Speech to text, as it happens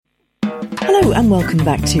Hello and welcome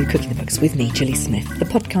back to Cooking the Books with me, Gilly Smith, the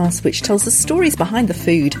podcast which tells the stories behind the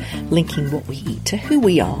food, linking what we eat to who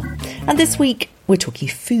we are. And this week, we're talking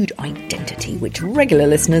food identity, which regular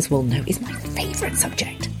listeners will know is my favourite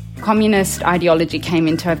subject. Communist ideology came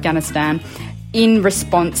into Afghanistan. In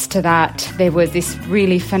response to that, there was this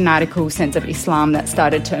really fanatical sense of Islam that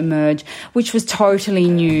started to emerge, which was totally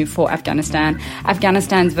new for Afghanistan.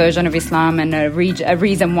 Afghanistan's version of Islam, and a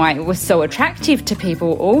reason why it was so attractive to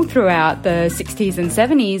people all throughout the 60s and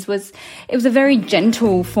 70s, was it was a very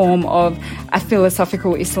gentle form of a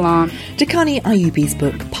philosophical Islam. Dakani Ayubi's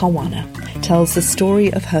book, Parwana, tells the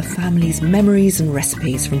story of her family's memories and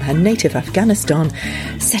recipes from her native Afghanistan,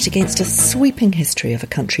 set against a sweeping history of a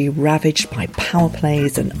country ravaged by power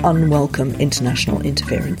plays and unwelcome international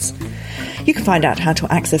interference. You can find out how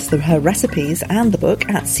to access her recipes and the book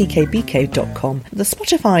at ckbk.com, the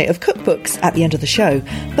Spotify of cookbooks at the end of the show.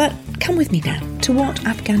 But come with me now to what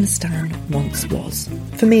Afghanistan once was.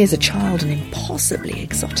 For me as a child, an impossibly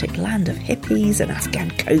exotic land of hippies and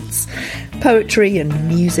Afghan coats, poetry and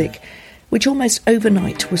music, which almost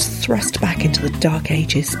overnight was thrust back into the dark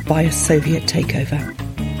ages by a Soviet takeover.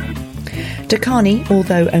 Dakani,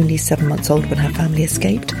 although only 7 months old when her family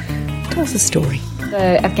escaped, tells the story.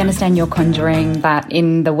 The Afghanistan you're conjuring, that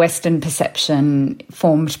in the Western perception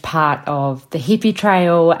formed part of the hippie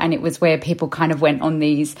trail, and it was where people kind of went on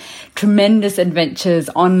these tremendous adventures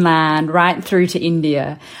on land right through to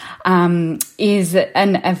India, is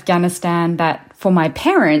an Afghanistan that, for my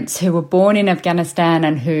parents who were born in Afghanistan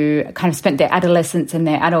and who kind of spent their adolescence and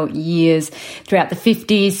their adult years throughout the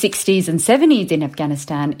 50s, 60s and 70s in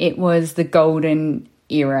Afghanistan, it was the golden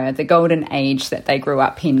era, the golden age that they grew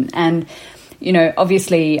up in. And, you know,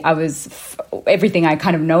 obviously everything I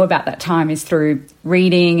kind of know about that time is through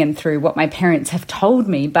reading and through what my parents have told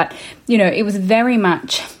me. But, you know, it was very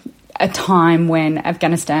much a time when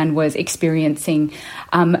Afghanistan was experiencing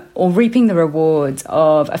or reaping the rewards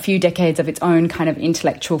of a few decades of its own kind of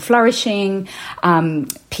intellectual flourishing.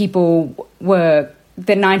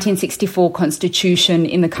 The 1964 constitution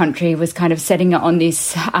in the country was kind of setting it on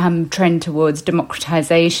this trend towards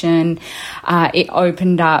democratization. It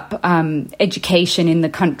opened up education in the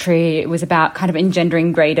country. It was about kind of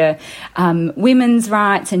engendering greater women's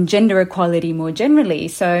rights and gender equality more generally.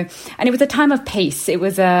 And it was a time of peace. It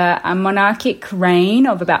was a monarchic reign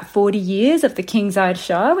of about 40 years of the King Zayed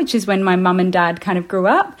Shah, which is when my mum and dad kind of grew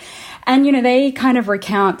up. And, you know, they kind of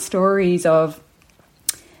recount stories of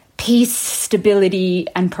peace, stability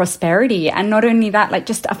and prosperity. And not only that, like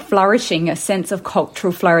just a flourishing, a sense of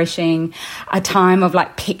cultural flourishing, a time of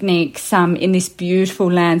like picnics in this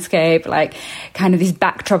beautiful landscape, like kind of this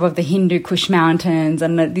backdrop of the Hindu Kush Mountains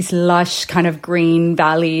and this lush kind of green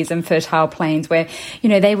valleys and fertile plains where, you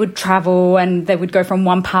know, they would travel and they would go from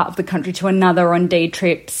one part of the country to another on day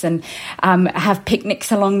trips and have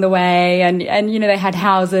picnics along the way. And, you know, they had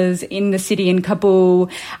houses in the city in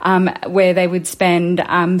Kabul where they would spend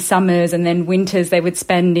summers, and then winters they would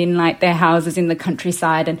spend in like their houses in the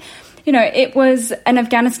countryside. And, you know, it was an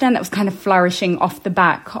Afghanistan that was kind of flourishing off the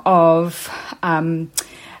back of an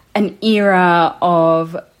era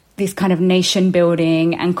of this kind of nation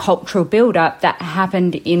building and cultural build-up that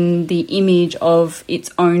happened in the image of its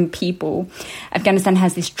own people. Afghanistan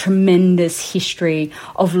has this tremendous history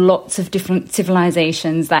of lots of different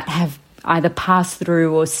civilizations that have either passed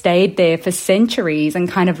through or stayed there for centuries and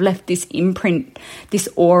kind of left this imprint, this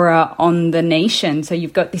aura on the nation. So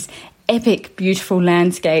you've got this epic, beautiful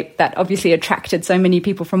landscape that obviously attracted so many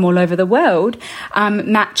people from all over the world,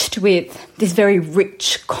 matched with this very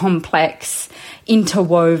rich, complex,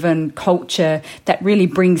 interwoven culture that really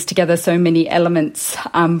brings together so many elements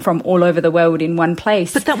from all over the world in one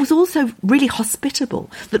place. But that was also really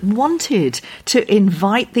hospitable, that wanted to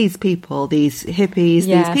invite these people, these hippies,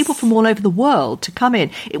 Yes. these people from all over the world to come in.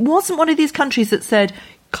 It wasn't one of these countries that said,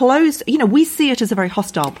 closed, you know, we see it as a very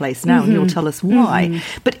hostile place now, and you'll tell us why.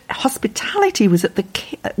 But hospitality was at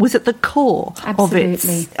the core of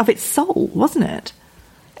its soul, wasn't it?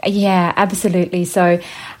 Yeah, absolutely. So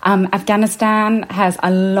Afghanistan has a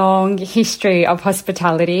long history of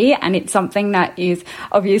hospitality, and it's something that is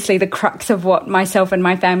obviously the crux of what myself and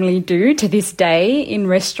my family do to this day in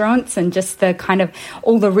restaurants, and just the kind of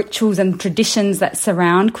all the rituals and traditions that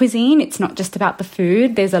surround cuisine. It's not just about the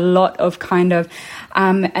food. There's a lot of kind of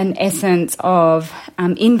an essence of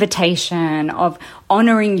invitation, of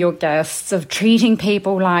honouring your guests, of treating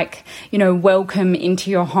people like, you know, welcome into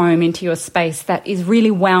your home, into your space, that is really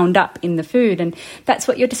wound up in the food. And that's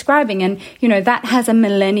what you're describing. And, you know, that has a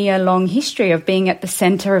millennia-long history of being at the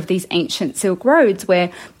centre of these ancient Silk Roads where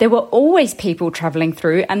there were always people travelling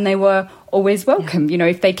through, and they were always welcome. You know,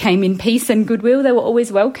 if they came in peace and goodwill, they were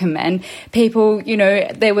always welcome. And people, you know,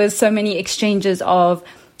 there was so many exchanges of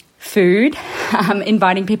food,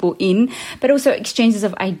 inviting people in, but also exchanges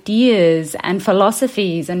of ideas and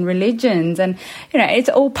philosophies and religions. And, you know, it's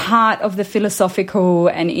all part of the philosophical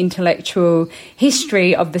and intellectual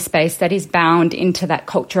history of the space that is bound into that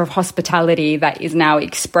culture of hospitality that is now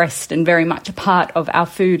expressed and very much a part of our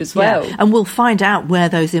food as well. Yeah. And we'll find out where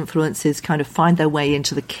those influences kind of find their way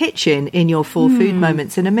into the kitchen in your 4 food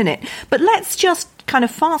moments in a minute. But let's just kind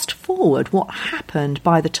of fast forward what happened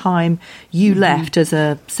by the time you left as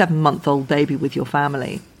a 7-month-old baby with your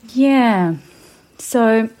family. Yeah.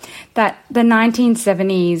 So the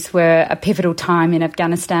 1970s were a pivotal time in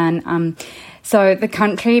Afghanistan. So the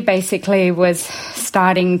country basically was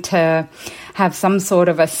starting to have some sort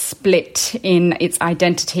of a split in its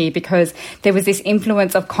identity, because there was this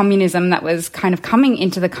influence of communism that was kind of coming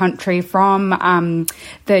into the country from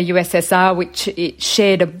the USSR, which it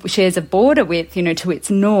shares a border with, you know, to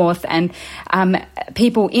its north. And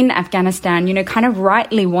people in Afghanistan, you know, kind of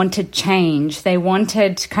rightly wanted change. They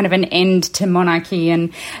wanted kind of an end to monarchy,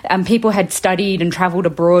 and people had studied and travelled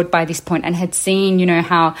abroad by this point and had seen, you know,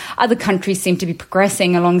 how other countries seemed to be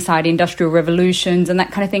progressing alongside industrial revolutions and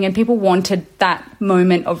that kind of thing. And people wanted that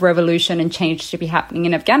moment of revolution and change to be happening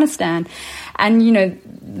in Afghanistan. And, you know,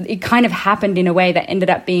 it kind of happened in a way that ended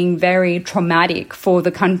up being very traumatic for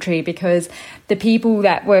the country, because the people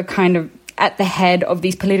that were kind of at the head of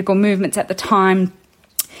these political movements at the time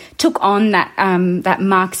took on that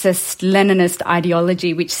Marxist-Leninist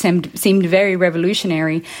ideology, which seemed very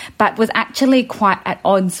revolutionary, but was actually quite at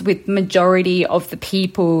odds with majority of the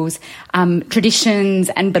people's traditions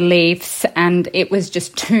and beliefs, and it was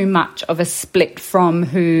just too much of a split from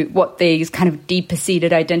what these kind of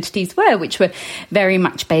deeper-seated identities were, which were very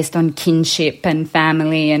much based on kinship and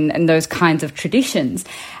family and those kinds of traditions.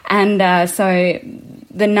 And so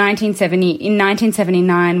in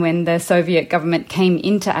 1979, when the Soviet government came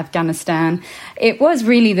into Afghanistan, it was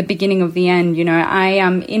really the beginning of the end. You know,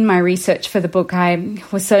 in my research for the book, I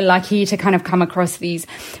was so lucky to kind of come across these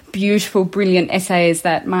beautiful, brilliant essays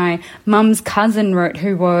that my mum's cousin wrote,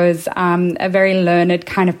 who was a very learned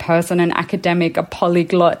kind of person, an academic, a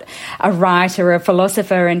polyglot, a writer, a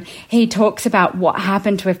philosopher. And he talks about what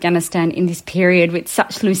happened to Afghanistan in this period with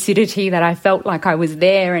such lucidity that I felt like I was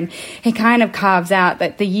there. And he kind of carves out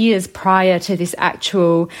that the years prior to this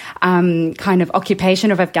actual kind of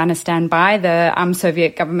occupation of Afghanistan by the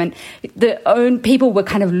Soviet government, people were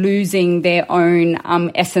kind of losing their own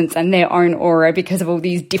essence and their own aura because of all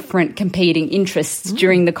these different competing interests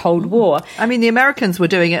during the Cold War. I mean, the Americans were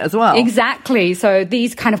doing it as well. Exactly. So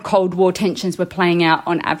these kind of Cold War tensions were playing out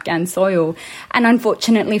on Afghan soil. And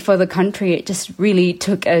unfortunately for the country, it just really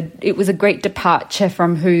it was a great departure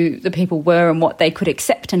from who the people were and what they could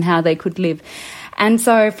accept and how they could live. And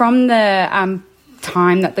so from the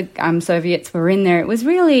time that the Soviets were in there, it was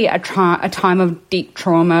really a time of deep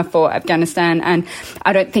trauma for Afghanistan, and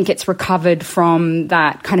I don't think it's recovered from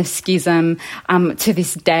that kind of schism to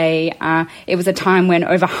this day. It was a time when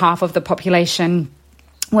over half of the population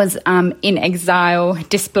was in exile,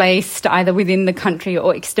 displaced either within the country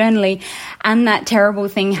or externally. And that terrible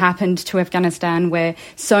thing happened to Afghanistan, where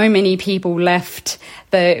so many people left,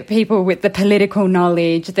 the people with the political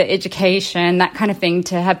knowledge, the education, that kind of thing,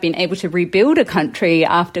 to have been able to rebuild a country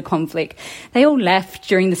after conflict. They all left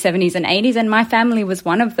during the 70s and 80s, and my family was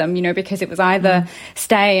one of them, you know, because it was either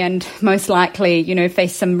stay and most likely, you know,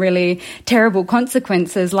 face some really terrible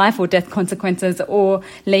consequences, life or death consequences, or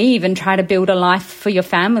leave and try to build a life for your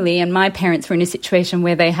family. And my parents were in a situation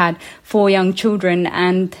where they had 4 young children,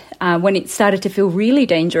 and when it started to feel really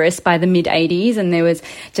dangerous by the mid-80s, and there was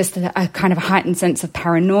just a kind of heightened sense of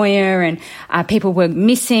paranoia, and people were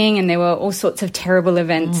missing, and there were all sorts of terrible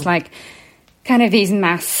events like kind of these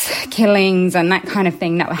mass killings and that kind of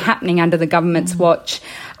thing that were happening under the government's watch.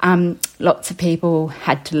 Lots of people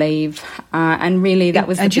had to leave, and really that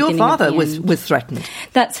was the beginning. And your father was threatened.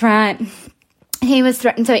 That's right. He was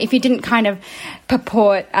threatened. So if you didn't kind of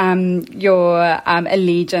purport your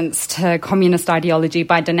allegiance to communist ideology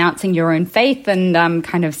by denouncing your own faith and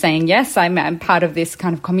kind of saying, yes, I'm part of this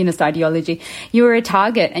kind of communist ideology, you were a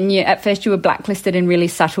target. And at first you were blacklisted in really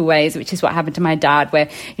subtle ways, which is what happened to my dad, where,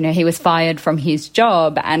 you know, he was fired from his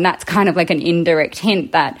job. And that's kind of like an indirect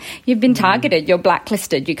hint that you've been targeted, you're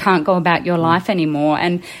blacklisted, you can't go about your life anymore.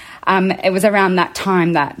 And it was around that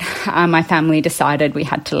time that my family decided we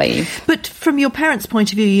had to leave. But from your parents'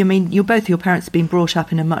 point of view, I mean, both your parents have been brought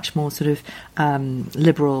up in a much more sort of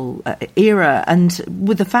liberal era, and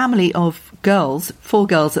with a family of girls, 4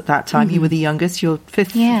 girls at that time, you were the youngest, your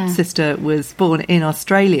 5th sister was born in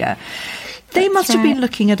Australia. They must have been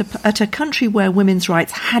looking at a country where women's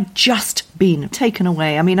rights had just been taken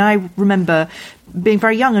away. I mean, I remember being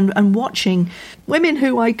very young and watching women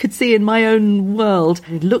who I could see in my own world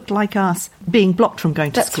who looked like us being blocked from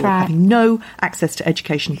going to school, having no access to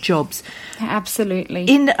education, jobs. Absolutely.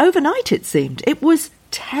 Overnight, it seemed. It was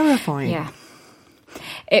terrifying. Yeah.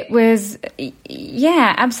 It was,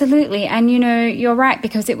 yeah, absolutely. And, you're right,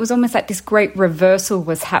 because it was almost like this great reversal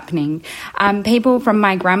was happening. People from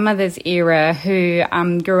my grandmother's era who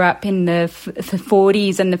grew up in the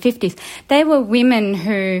 40s and the 50s, they were women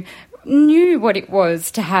who knew what it was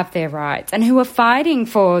to have their rights and who were fighting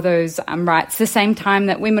for those rights the same time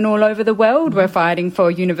that women all over the world were fighting for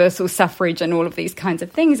universal suffrage and all of these kinds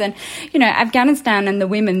of things. And, Afghanistan and the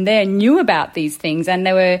women there knew about these things, and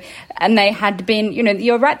they had been,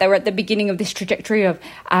 you're right, they were at the beginning of this trajectory of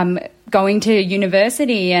going to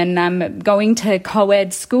university and going to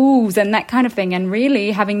co-ed schools and that kind of thing, and really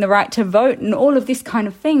having the right to vote and all of this kind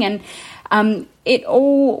of thing. And it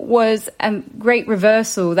all was a great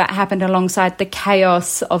reversal that happened alongside the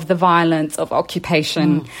chaos of the violence of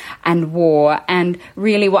occupation and war. And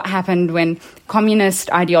really what happened when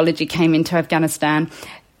communist ideology came into Afghanistan,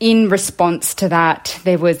 in response to that,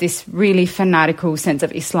 there was this really fanatical sense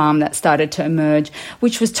of Islam that started to emerge,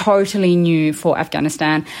 which was totally new for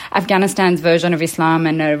Afghanistan. Afghanistan's version of Islam,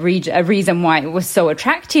 and a reason why it was so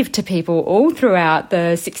attractive to people all throughout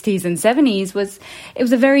the 60s and 70s, was it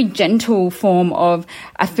was a very gentle form of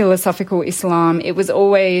a philosophical Islam. It was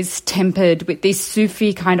always tempered with these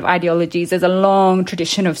Sufi kind of ideologies. There's a long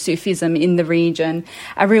tradition of Sufism in the region,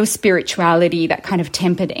 a real spirituality that kind of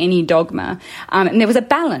tempered any dogma. And there was a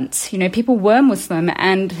balance. People were Muslim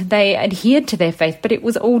and they adhered to their faith, but it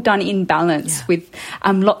was all done in balance with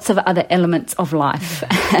lots of other elements of life.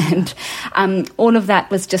 And all of that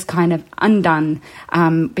was just kind of undone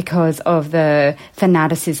because of the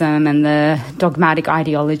fanaticism and the dogmatic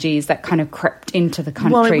ideologies that kind of crept into the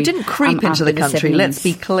country. Well, it didn't creep into the country, let's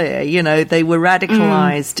be clear. They were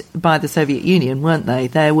radicalised by the Soviet Union, weren't they?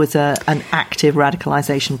 There was an active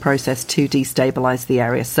radicalisation process to destabilise the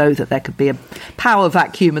area so that there could be a power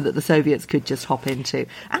vacuum and that the Soviets could just hop into,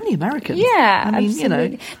 and the Americans. Yeah,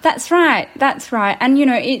 absolutely. That's right. And,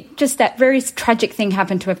 it just, that very tragic thing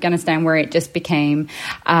happened to Afghanistan where it just became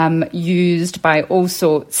used by all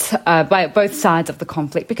sorts, by both sides of the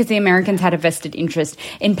conflict, because the Americans had a vested interest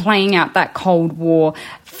in playing out that Cold War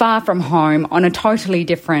far from home on a totally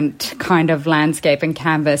different kind of landscape and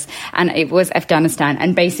canvas. And it was Afghanistan.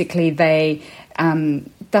 And basically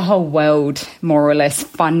the whole world more or less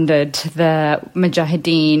funded the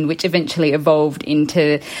Mujahideen, which eventually evolved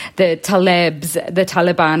into the Talibs, the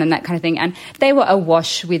Taliban and that kind of thing. And they were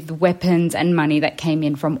awash with weapons and money that came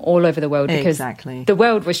in from all over the world because the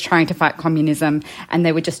world was trying to fight communism and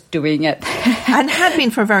they were just doing it. And had been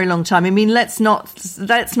for a very long time. I mean, let's not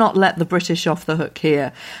let the British off the hook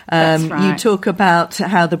here. That's right. You talk about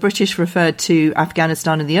how the British referred to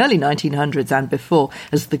Afghanistan in the early 1900s and before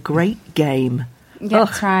as the Great Game.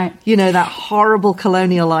 That's right. That horrible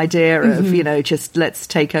colonial idea of, just let's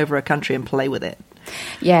take over a country and play with it.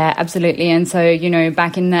 Yeah, absolutely. And so,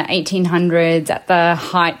 back in the 1800s, at the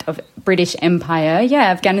height of British Empire,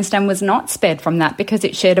 Afghanistan was not spared from that because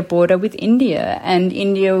it shared a border with India, and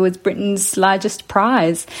India was Britain's largest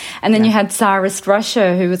prize. And then you had Tsarist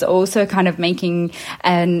Russia, who was also kind of making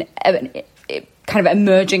kind of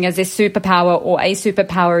emerging as a superpower or a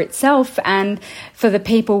superpower itself. And for the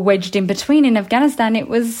people wedged in between in Afghanistan, it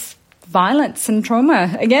was violence and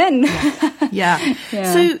trauma again. Yeah.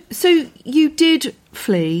 So you did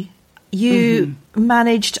flee. You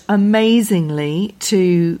managed amazingly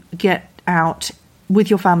to get out with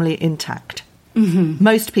your family intact.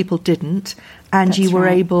 Most people didn't. And you were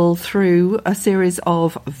able, through a series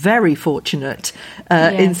of very fortunate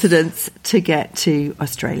incidents, to get to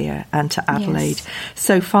Australia and to Adelaide. Yes.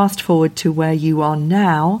 So fast forward to where you are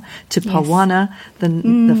now, to Pawana,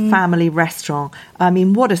 the family restaurant. I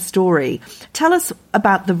mean, what a story. Tell us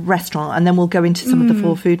about the restaurant, and then we'll go into some of the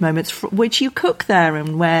 4 food moments which you cook there,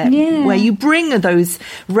 and where you bring those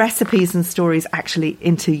recipes and stories actually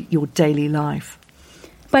into your daily life.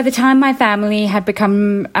 By the time my family had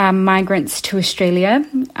become migrants to Australia,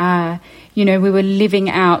 we were living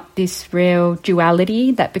out this real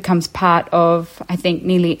duality that becomes part of, I think,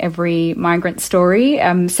 nearly every migrant story,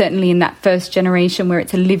 certainly in that first generation where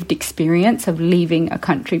it's a lived experience of leaving a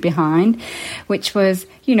country behind, which was,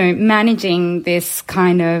 managing this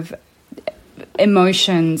kind of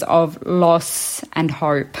emotions of loss and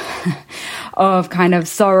hope, of kind of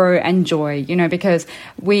sorrow and joy, you know, because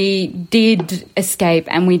we did escape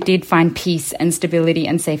and we did find peace and stability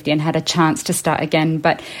and safety and had a chance to start again.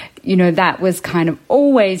 But, you know, that was kind of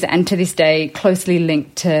always and to this day closely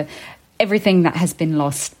linked to everything that has been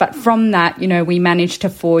lost. But from that, you know, we managed to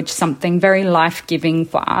forge something very life-giving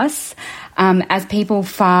for us. As people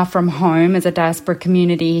far from home, as a diaspora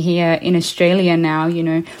community here in Australia now, you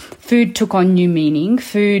know, food took on new meaning.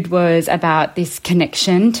 Food was about this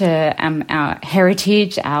connection to our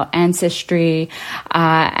heritage, our ancestry,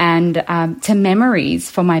 and to memories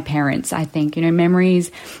for my parents, I think. You know, memories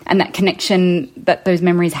and that connection that those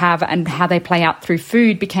memories have and how they play out through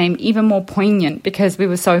food became even more poignant because we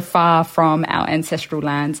were so far from our ancestral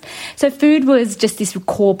lands. So food was just this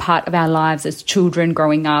core part of our lives as children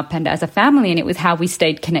growing up and as a family, and it was how we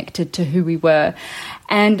stayed connected to who we were.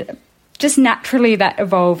 And just naturally that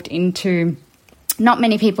evolved into not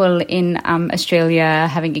many people in Australia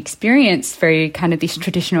having experienced very kind of this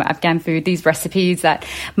traditional Afghan food, these recipes that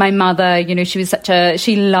my mother, you know,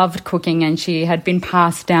 she loved cooking and she had been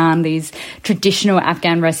passed down these traditional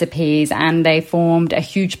Afghan recipes and they formed a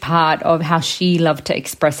huge part of how she loved to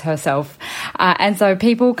express herself. And so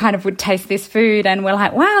people kind of would taste this food and were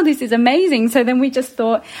like, wow, this is amazing. So then we just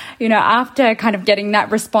thought, you know, after kind of getting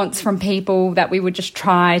that response from people that we would just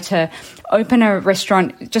try to open a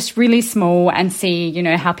restaurant just really small and see, you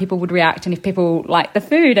know, how people would react and if people like the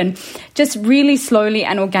food. And just really slowly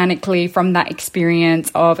and organically from that experience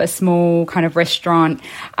of a small kind of restaurant,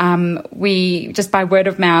 we just by word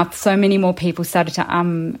of mouth, so many more people started to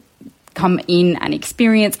come in and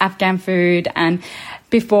experience Afghan food. And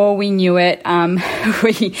before we knew it,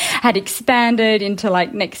 we had expanded into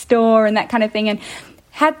like next door and that kind of thing, and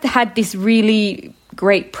had this really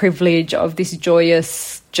great privilege of this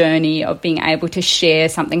joyous journey of being able to share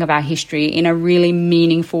something of our history in a really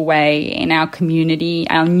meaningful way in our community,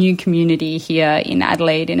 our new community here in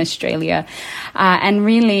Adelaide in Australia. And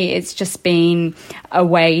really it's just been a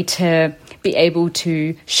way to be able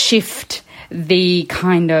to shift the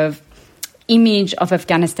kind of image of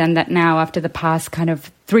Afghanistan that now, after the past kind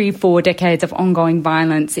of 3-4 decades of ongoing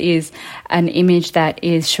violence, is an image that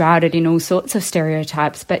is shrouded in all sorts of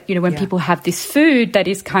stereotypes. But, you know, when people have this food that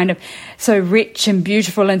is kind of so rich and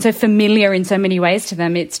beautiful and so familiar in so many ways to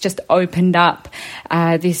them, it's just opened up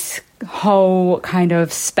this whole kind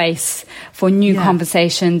of space for new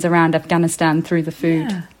conversations around Afghanistan through the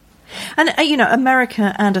food. Yeah. And, you know,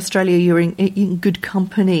 America and Australia, you're in good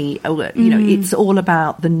company. You know, it's all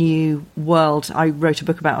about the new world. I wrote a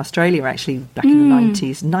book about Australia, actually, back in the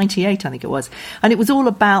 90s, 98, I think it was. And it was all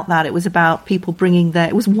about that. It was about people bringing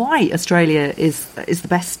it was why Australia is the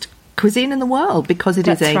best cuisine in the world, because it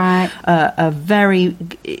is a very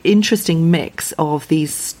interesting mix of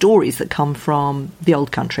these stories that come from the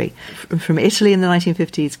old country, from Italy in the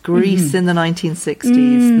 1950s, Greece in the 1960s,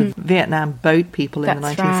 the Vietnam boat people in the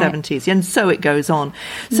 1970s, and so it goes on.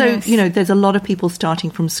 So, you know, there's a lot of people starting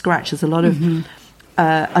from scratch. There's a lot of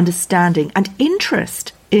understanding and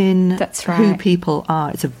interest in who people are.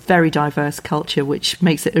 It's a very diverse culture, which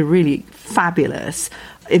makes it a really fabulous,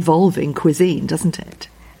 evolving cuisine, doesn't it?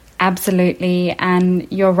 Absolutely. And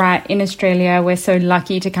you're right. In Australia, we're so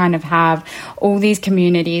lucky to kind of have all these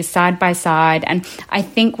communities side by side. And I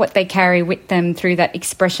think what they carry with them through that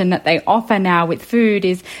expression that they offer now with food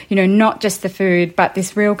is, you know, not just the food, but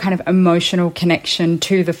this real kind of emotional connection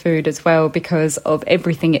to the food as well, because of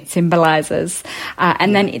everything it symbolizes.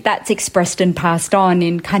 And then that's expressed and passed on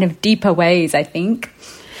in kind of deeper ways, I think.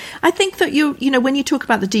 I think that you know, when you talk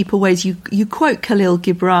about the deeper ways, you quote Khalil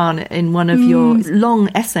Gibran in one of your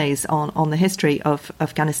long essays on the history of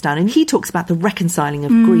Afghanistan, and he talks about the reconciling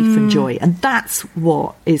of grief and joy, and that's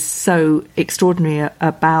what is so extraordinary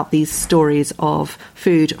about these stories of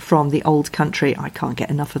food from the old country. I can't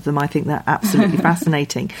get enough of them. I think they're absolutely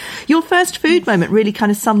fascinating. Your first food moment really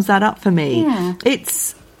kind of sums that up for me. Yeah.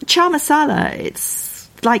 It's char masala. It's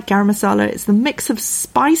like garam masala. It's the mix of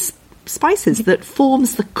spices that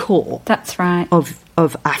forms the core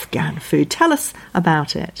of Afghan food. Tell us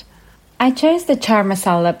about it. I chose the char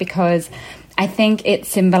masala because I think it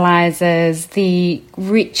symbolises the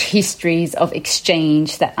rich histories of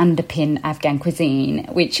exchange that underpin Afghan cuisine,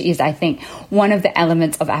 which is, I think, one of the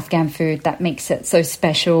elements of Afghan food that makes it so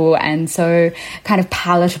special and so kind of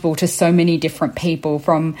palatable to so many different people,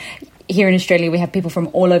 from here in Australia, we have people from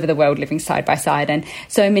all over the world living side by side, and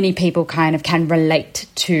so many people kind of can relate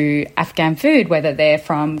to Afghan food, whether they're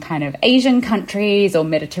from kind of Asian countries or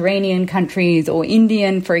Mediterranean countries or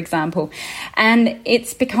Indian, for example. And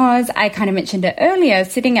it's because I kind of mentioned it earlier,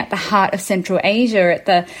 sitting at the heart of Central Asia,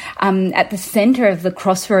 at the center of the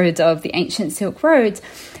crossroads of the ancient Silk Roads,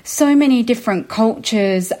 so many different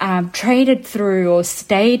cultures traded through or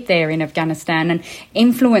stayed there in Afghanistan and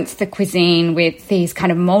influenced the cuisine with these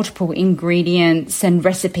kind of multiple ingredients and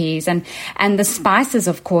recipes. And the spices,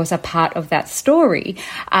 of course, are part of that story.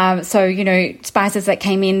 So, you know, spices that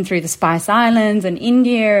came in through the Spice Islands and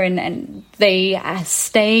India, and they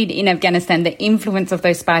stayed in Afghanistan. The influence of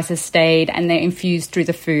those spices stayed, and they're infused through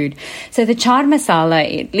the food. So the chaat masala,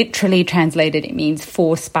 it literally translated, it means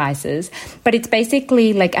 4 spices, but it's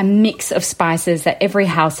basically like a mix of spices that every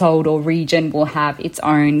household or region will have its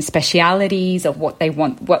own specialities of what they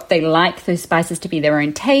want, what they like those spices to be, their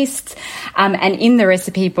own tastes. And in the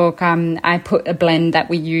recipe book, I put a blend that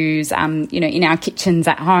we use, in our kitchens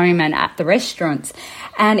at home and at the restaurants.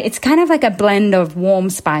 And it's kind of like a blend of warm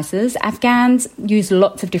spices. Afghans use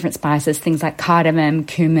lots of different spices, things like cardamom,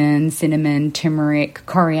 cumin, cinnamon, turmeric,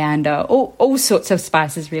 coriander, all sorts of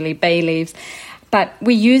spices, really, bay leaves. But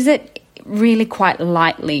we use it really quite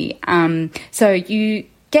lightly. So you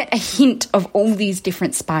get a hint of all these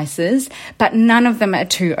different spices, but none of them are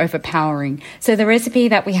too overpowering. So the recipe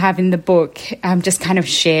that we have in the book just kind of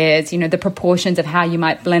shares, the proportions of how you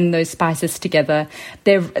might blend those spices together.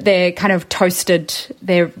 They're kind of toasted,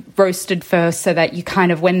 they're roasted first, so that you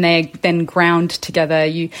kind of, when they're then ground together,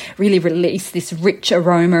 you really release this rich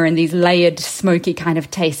aroma and these layered, smoky kind of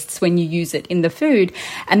tastes when you use it in the food.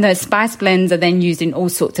 And those spice blends are then used in all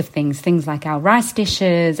sorts of things like our rice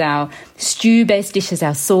dishes, our stew-based dishes,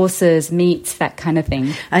 our sauces, meats, that kind of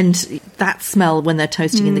thing. And that smell when they're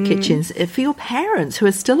toasting in the kitchens, for your parents who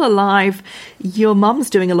are still alive, your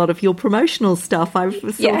mum's doing a lot of your promotional stuff. I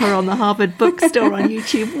saw her on the Harvard Bookstore on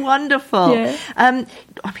YouTube. Wonderful. Yeah.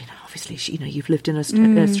 Obviously, you've lived in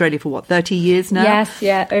Australia for 30 years now?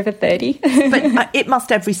 Yes, over 30. But it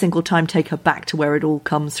must every single time take her back to where it all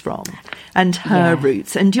comes from and her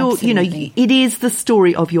roots. And it is the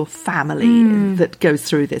story of your family that goes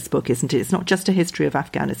through this book, isn't it? It's not just a history of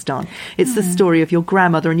Afghanistan. It's the story of your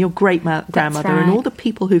grandmother and your great-grandmother and all the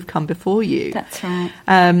people who've come before you. That's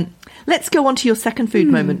right. Let's go on to your second food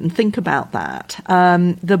moment and think about that.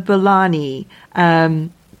 The Bolani,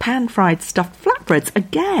 pan-fried stuffed flatbreads,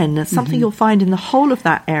 again, something you'll find in the whole of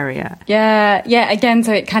that area. Yeah, again,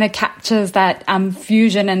 so it kind of captures that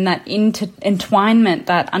fusion and that entwinement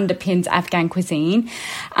that underpins Afghan cuisine.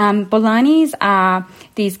 Bolanis are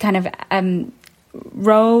these kind of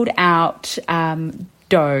rolled out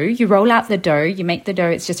dough. You roll out the dough, you make the dough.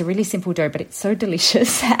 It's just a really simple dough, but it's so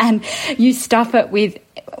delicious. And you stuff it with,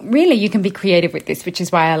 really, you can be creative with this, which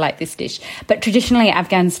is why I like this dish. But traditionally,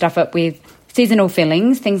 Afghans stuff it with seasonal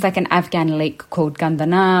fillings, things like an Afghan leek called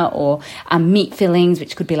gandana, or meat fillings,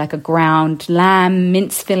 which could be like a ground lamb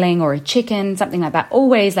mince filling or a chicken, something like that.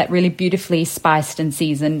 Always like really beautifully spiced and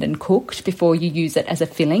seasoned and cooked before you use it as a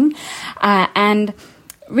filling. And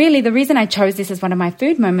really, the reason I chose this as one of my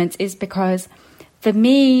food moments is because for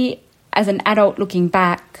me, as an adult looking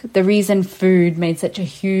back, the reason food made such a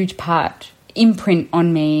huge imprint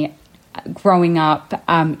on me growing up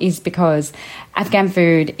is because Afghan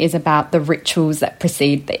food is about the rituals that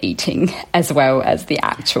precede the eating as well as the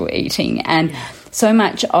actual eating. And so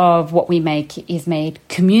much of what we make is made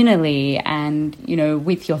communally and,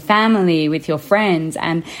 with your family, with your friends.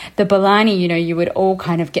 And the Bolani, you would all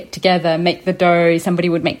kind of get together, make the dough, somebody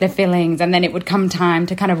would make the fillings, and then it would come time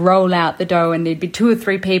to kind of roll out the dough, and there'd be 2 or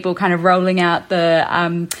 3 people kind of rolling out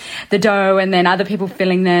the dough, and then other people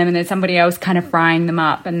filling them, and then somebody else kind of frying them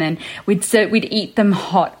up. And then we'd eat them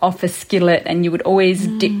hot off a skillet, and you would always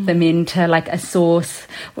dip them into like a sauce,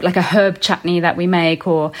 like a herb chutney that we make,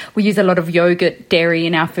 or we use a lot of yogurt dairy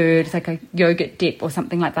in our food. It's like a yogurt dip or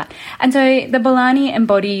something like that. And so the Bolani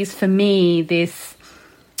embodies for me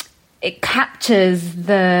it captures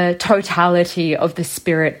the totality of the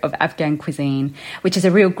spirit of Afghan cuisine, which is a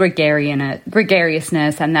real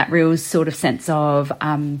gregariousness and that real sort of sense of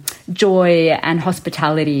joy and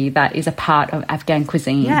hospitality that is a part of Afghan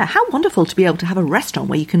cuisine. Yeah, how wonderful to be able to have a restaurant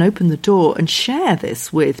where you can open the door and share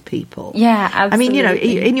this with people. Yeah, absolutely. I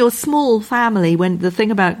mean, in your small family, when the thing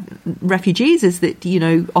about refugees is that,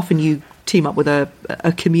 often you team up with a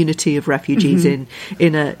community of refugees in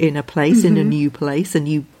a place, in a new place, and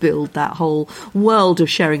you build that whole world of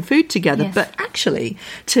sharing food together. Yes. But actually,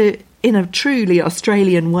 to in a truly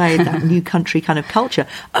Australian way, that new country kind of culture,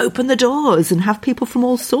 open the doors and have people from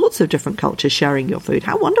all sorts of different cultures sharing your food.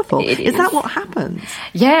 How wonderful. Is that what happens?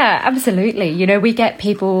 Yeah, absolutely. You know, we get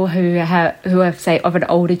people who have, say, of an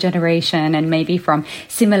older generation and maybe from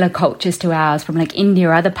similar cultures to ours, from like India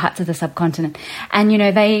or other parts of the subcontinent. And, you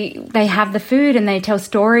know, they have the food and they tell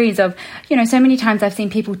stories of, you know, so many times I've seen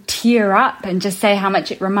people tear up and just say how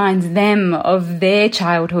much it reminds them of their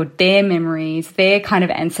childhood, their memories, their kind of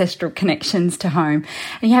ancestral connections to home.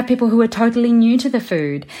 And you have people who are totally new to the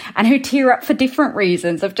food and who tear up for different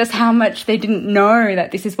reasons of just how much they didn't know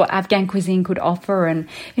that this is what Afghan cuisine could offer, and,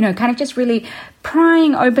 you know, kind of just really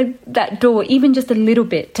prying open that door even just a little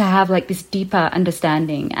bit to have like this deeper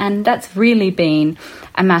understanding. And that's really been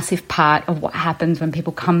a massive part of what happens when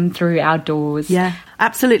people come through our doors. Yeah,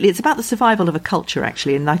 absolutely. It's about the survival of a culture,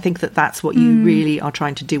 actually, and I think that that's what you really are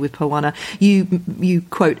trying to do with Powana. You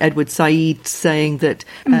quote Edward Said saying that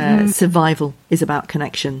survival is about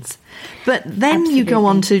connections. But then you go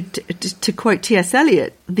on to quote T.S.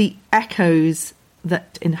 Eliot, the echoes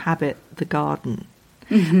that inhabit the garden.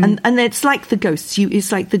 And it's like the ghosts.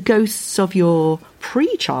 It's like the ghosts of your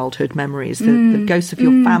pre-childhood memories, the ghosts of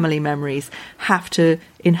your family memories have to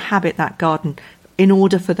inhabit that garden in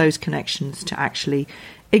order for those connections to actually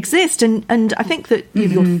exist. And I think that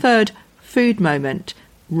your third food moment,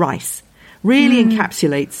 rice, really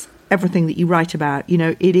encapsulates everything that you write about. You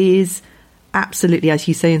know, it is absolutely, as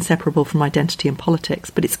you say, inseparable from identity and politics,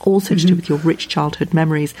 but it's also to do with your rich childhood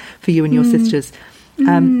memories for you and your sisters.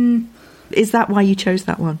 Is that why you chose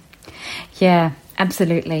that one? Yeah,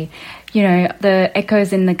 absolutely. You know, the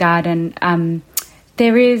echoes in the garden,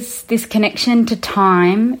 there is this connection to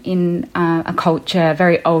time in a culture, a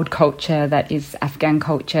very old culture that is Afghan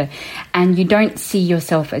culture, and you don't see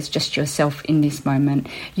yourself as just yourself in this moment.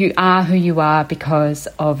 You are who you are because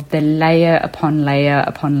of the layer upon layer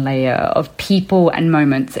upon layer of people and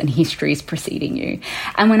moments and histories preceding you.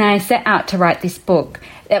 And when I set out to write this book,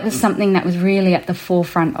 that was something that was really at the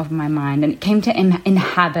forefront of my mind, and it came to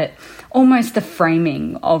inhabit almost the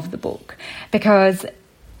framing of the book, because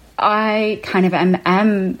I kind of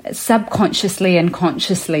am subconsciously and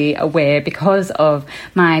consciously aware, because of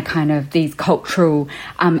my kind of these cultural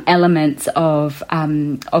elements of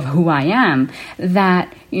who I am,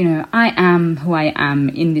 that, you know, I am who I am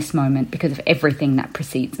in this moment because of everything that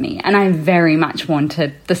precedes me. And I very much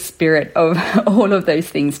wanted the spirit of all of those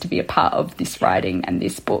things to be a part of this writing and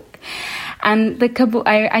this book. And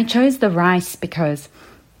I chose the rice because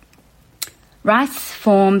rice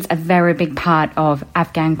forms a very big part of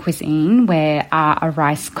Afghan cuisine, where a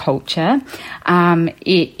rice culture.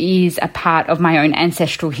 It is a part of my own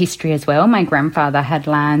ancestral history as well. My grandfather had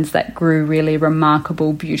lands that grew really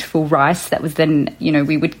remarkable, beautiful rice that was then, you know,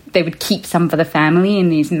 they would keep some for the family in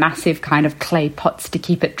these massive kind of clay pots to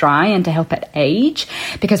keep it dry and to help it age,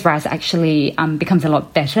 because rice actually becomes a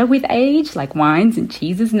lot better with age, like wines and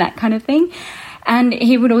cheeses and that kind of thing. And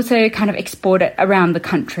he would also kind of export it around the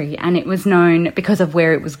country, and it was known because of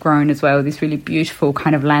where it was grown as well, this really beautiful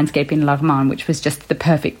kind of landscape in Laghman, which was just the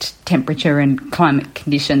perfect temperature and climate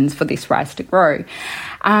conditions for this rice to grow.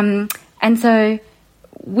 And so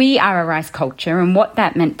we are a rice culture, and what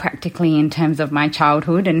that meant practically in terms of my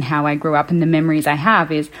childhood and how I grew up and the memories I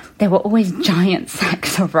have is there were always giant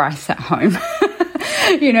sacks of rice at home.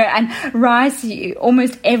 You know, and rice,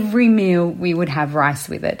 almost every meal we would have rice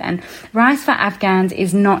with it. And rice for Afghans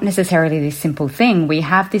is not necessarily this simple thing. We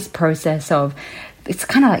have this process of, it's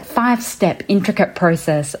kind of like 5-step intricate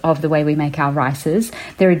process of the way we make our rices.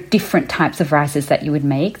 There are different types of rices that you would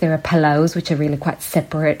make. There are palaus, which are really quite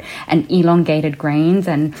separate and elongated grains.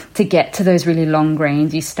 And to get to those really long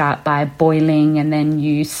grains, you start by boiling, and then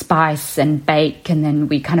you spice and bake, and then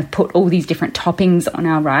we kind of put all these different toppings on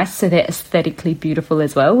our rice so they're aesthetically beautiful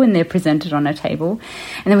as well when they're presented on a table.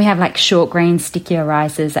 And then we have like short grain, stickier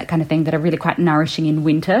rices, that kind of thing, that are really quite nourishing in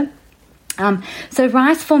winter. So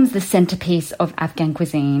rice forms the centerpiece of Afghan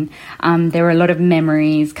cuisine. There are a lot of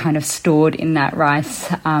memories kind of stored in that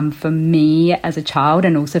rice for me as a child,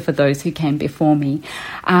 and also for those who came before me.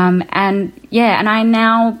 And I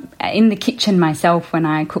now, in the kitchen myself, when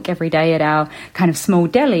I cook every day at our kind of small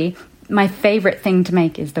deli, my favorite thing to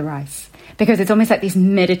make is the rice, because it's almost like this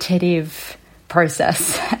meditative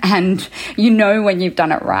process, and you know when you've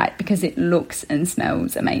done it right because it looks and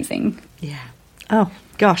smells amazing. Yeah. Oh,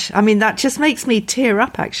 gosh. I mean, that just makes me tear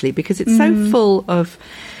up, actually, because it's so full of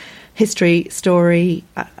history, story,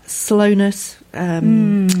 slowness,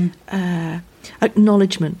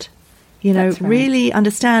 acknowledgement, you know, right. Really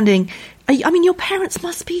understanding. I mean, your parents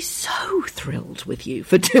must be so thrilled with you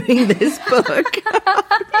for doing this book.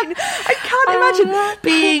 I can't imagine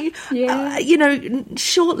being,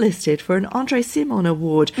 shortlisted for an André Simon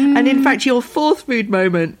Award. And in fact, your fourth food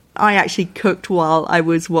moment, I actually cooked while I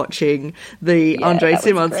was watching the André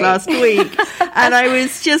Simons last week. And I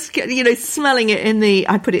was just, smelling it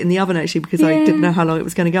I put it in the oven actually because I didn't know how long it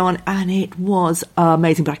was going to go on. And it was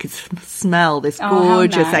amazing. But I could smell this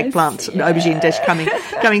gorgeous eggplant aubergine dish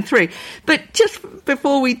coming through. But just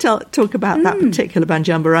before we talk about that particular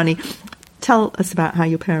Banjan Biryani, tell us about how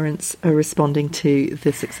your parents are responding to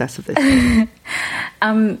the success of this.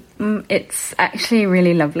 It's actually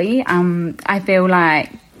really lovely. I feel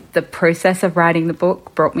like the process of writing the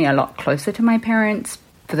book brought me a lot closer to my parents.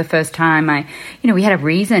 For the first time, we had a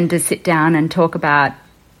reason to sit down and talk about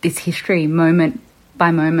this history moment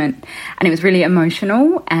by moment. And it was really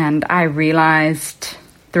emotional. And I realised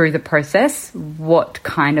through the process what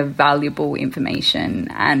kind of valuable information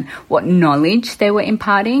and what knowledge they were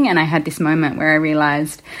imparting. And I had this moment where I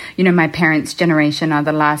realised, my parents' generation are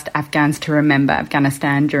the last Afghans to remember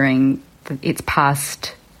Afghanistan during its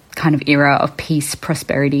past kind of era of peace,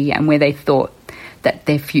 prosperity, and where they thought that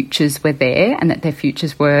their futures were there and that their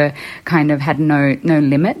futures were kind of had no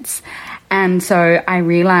limits. And so I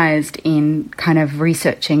realised in kind of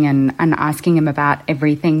researching and asking them about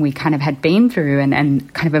everything we kind of had been through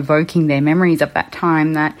and kind of evoking their memories of that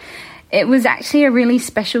time, that it was actually a really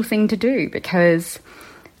special thing to do, because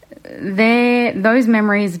those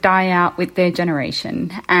memories die out with their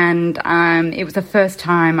generation. And it was the first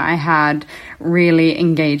time I had really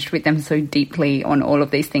engaged with them so deeply on all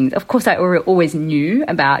of these things. Of course, I always knew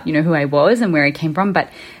about, who I was and where I came from,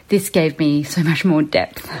 but this gave me so much more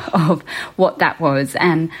depth of what that was.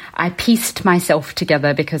 And I pieced myself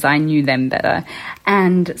together because I knew them better.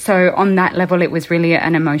 And so on that level, it was really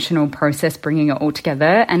an emotional process bringing it all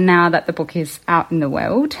together. And now that the book is out in the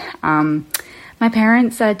world, my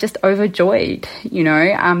parents are just overjoyed,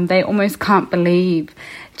 they almost can't believe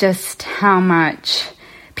just how much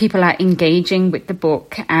people are engaging with the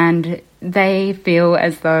book, and they feel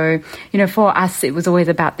as though, for us, it was always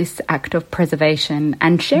about this act of preservation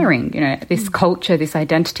and sharing, this culture, this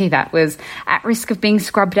identity that was at risk of being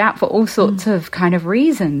scrubbed out for all sorts of kind of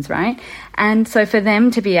reasons, right? And so for them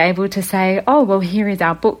to be able to say, oh, well, here is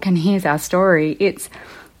our book and here's our story,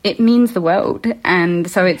 it means the world. And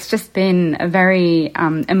so it's just been a very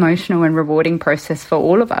emotional and rewarding process for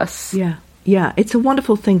all of us. Yeah, it's a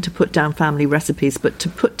wonderful thing to put down family recipes, but to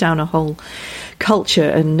put down a whole culture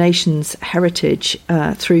and nation's heritage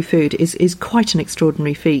through food is quite an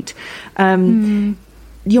extraordinary feat.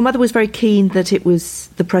 Your mother was very keen that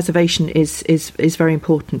the preservation is very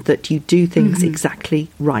important, that you do things exactly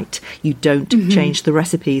right. You don't change the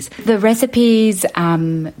recipes. The recipes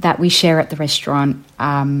that we share at the restaurant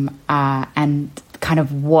and kind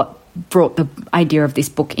of what brought the idea of this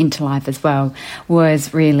book into life as well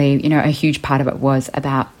was really, a huge part of it was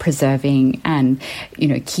about preserving and,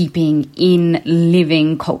 keeping in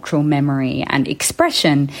living cultural memory and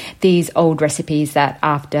expression these old recipes that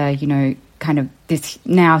after, kind of this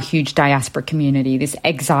now huge diaspora community, this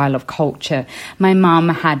exile of culture, my mum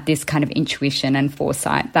had this kind of intuition and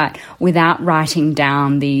foresight that without writing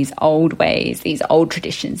down these old ways, these old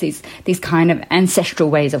traditions, these kind of ancestral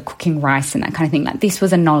ways of cooking rice and that kind of thing, that this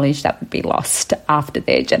was a knowledge that would be lost after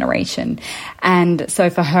their generation. And so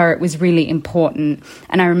for her, it was really important.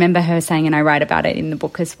 And I remember her saying, and I write about it in the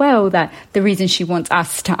book as well, that the reason she wants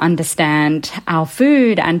us to understand our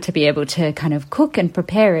food and to be able to kind of cook and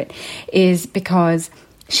prepare it is because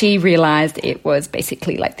she realised it was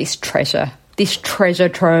basically like this treasure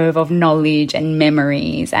trove of knowledge and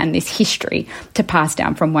memories and this history to pass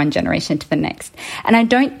down from one generation to the next. And I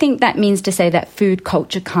don't think that means to say that food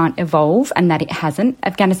culture can't evolve and that it hasn't.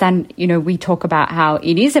 Afghanistan, we talk about how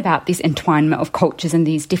it is about this entwinement of cultures and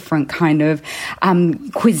these different kind of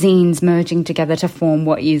cuisines merging together to form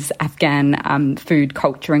what is Afghan food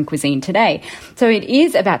culture and cuisine today. So it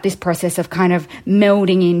is about this process of kind of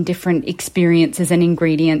melding in different experiences and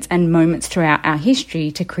ingredients and moments throughout our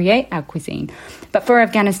history to create our cuisine. But for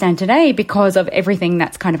Afghanistan today, because of everything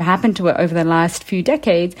that's kind of happened to it over the last few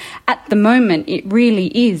decades, at the moment, it really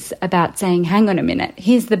is about saying, hang on a minute,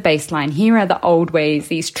 here's the baseline. Here are the old ways,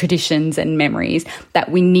 these traditions and memories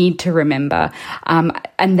that we need to remember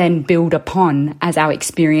and then build upon as our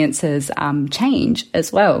experiences change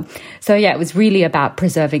as well. So, yeah, it was really about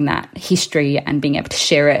preserving that history and being able to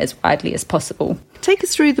share it as widely as possible. Take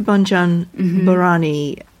us through the Banjan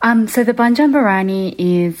Biryani. So the Banjan Biryani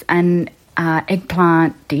is an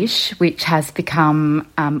eggplant dish, which has become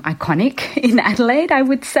iconic in Adelaide, I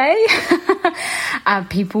would say.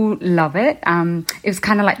 People love it. It was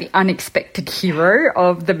kind of like the unexpected hero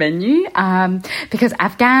of the menu, because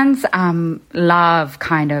Afghans love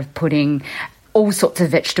kind of putting all sorts of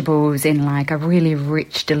vegetables in like a really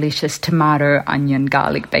rich, delicious tomato, onion,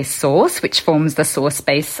 garlic-based sauce, which forms the sauce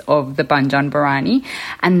base of the Banjan biryani.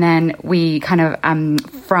 And then we kind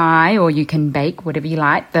of fry, or you can bake, whatever you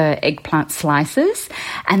like, the eggplant slices.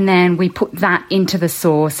 And then we put that into the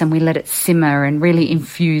sauce and we let it simmer and really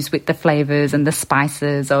infuse with the flavours and the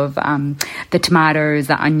spices of the tomatoes,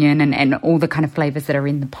 the onion, and all the kind of flavours that are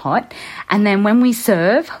in the pot. And then when we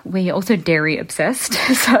serve, we're also dairy obsessed.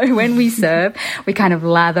 So when we serve, we kind of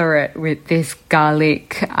lather it with this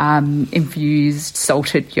garlic infused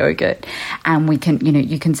salted yogurt, and we can,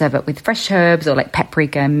 you can serve it with fresh herbs or like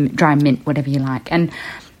paprika, dry mint, whatever you like. And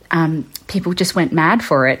people just went mad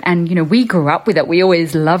for it. And, we grew up with it. We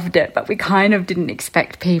always loved it, but we kind of didn't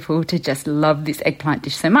expect people to just love this eggplant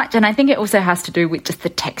dish so much. And I think it also has to do with just the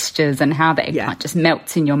textures and how the eggplant just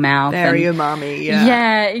melts in your mouth. Very umami, yeah.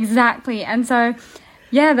 Yeah, exactly. And so,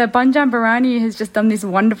 yeah, the Banjan biryani has just done this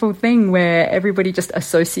wonderful thing where everybody just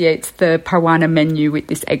associates the Parwana menu with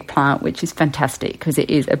this eggplant, which is fantastic because it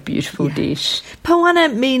is a beautiful dish.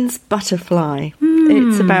 Parwana means butterfly.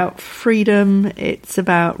 It's about freedom. It's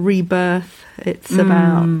about rebirth. It's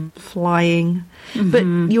about flying. But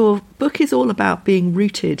your book is all about being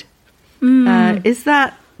rooted. Is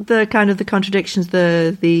that the kind of the contradictions,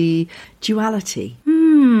 the duality?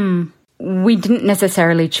 We didn't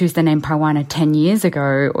necessarily choose the name Parwana 10 years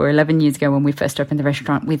ago or 11 years ago when we first opened the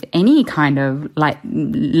restaurant with any kind of like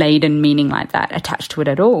laden meaning like that attached to it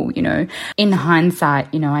at all, In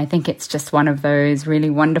hindsight, I think it's just one of those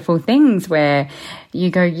really wonderful things where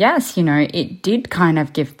you go, yes, it did kind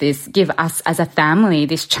of give us as a family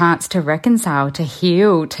this chance to reconcile, to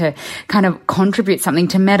heal, to kind of contribute something,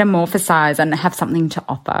 to metamorphosize and have something to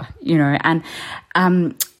offer, And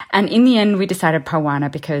in the end, we decided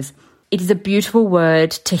Parwana because it is a beautiful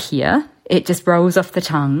word to hear. It just rolls off the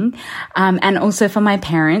tongue. And also for my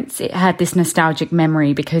parents, it had this nostalgic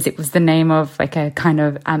memory because it was the name of like a kind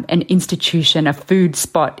of an institution, a food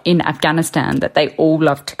spot in Afghanistan that they all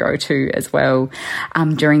loved to go to as well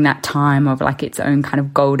during that time of like its own kind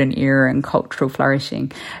of golden era and cultural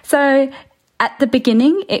flourishing. So at the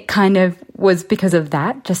beginning, it kind of was because of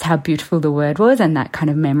that, just how beautiful the word was and that kind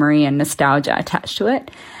of memory and nostalgia attached to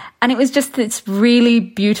it. And it was just this really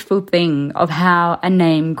beautiful thing of how a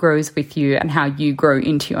name grows with you and how you grow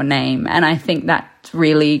into your name. And I think that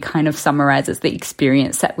really kind of summarizes the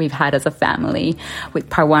experience that we've had as a family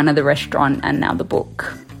with Parwana, the restaurant, and now the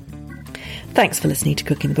book. Thanks for listening to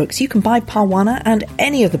Cooking the Books. You can buy Parwana and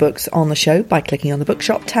any of the books on the show by clicking on the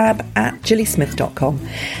bookshop tab at gillysmith.com.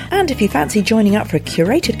 And if you fancy joining up for a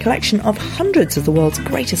curated collection of hundreds of the world's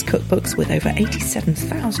greatest cookbooks with over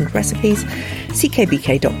 87,000 recipes,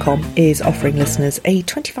 ckbk.com is offering listeners a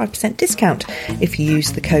 25% discount if you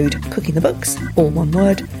use the code COOKINGTHEBOOKS, all one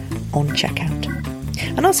word, on checkout.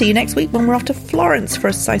 And I'll see you next week when we're off to Florence for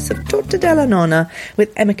a slice of torta della nonna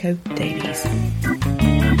with Emiko Davies.